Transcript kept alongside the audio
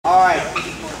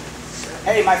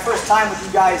Hey, my first time with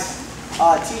you guys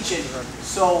teaching.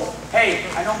 So,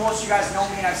 hey, I know most of you guys know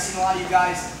me, and I've seen a lot of you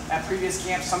guys at previous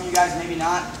camps. Some of you guys maybe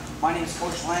not. My name is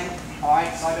Coach Leng. All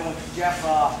right, so I've been with Jeff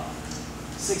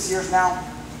 6 years now.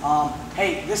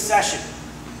 Hey, this session,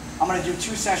 I'm going to do 2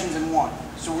 sessions in one.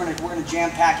 So we're gonna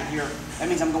jam pack it here. That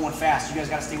means I'm going fast. You guys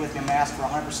got to stay with me. I'm going to ask for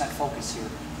 100% focus here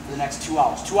for the next 2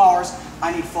 hours. 2 hours,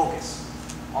 I need focus.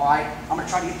 All right, I'm going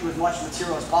to try to get through as much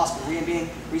material as possible.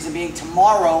 Reason being,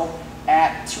 tomorrow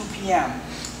at 2 p.m.,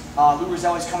 Lou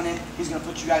Roselli's coming in. He's going to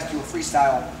put you guys through a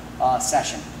freestyle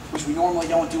session, which we normally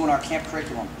don't do in our camp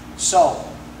curriculum. So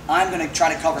I'm going to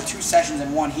try to cover 2 sessions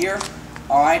in one here.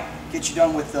 All right, get you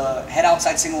done with the head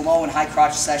outside single low and high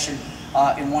crotch session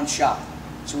in one shot.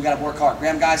 So we got to work hard.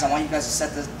 Graham, guys, I want you guys to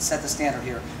set the standard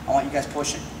here. I want you guys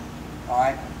pushing. All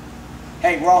right.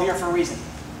 Hey, we're all here for a reason.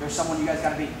 There's someone you guys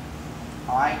got to beat.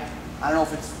 All right. I don't know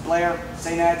if it's Blair,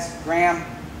 St. Ed's, Graham,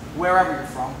 wherever you're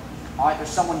from. All right. There's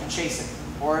someone you're chasing,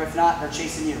 or if not, they're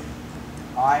chasing you.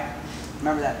 All right.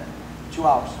 Remember that. 2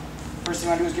 hours. First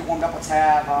thing I do is get warmed up. Let's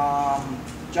have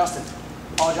Justin.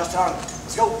 Justin Harlan.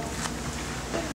 Let's go.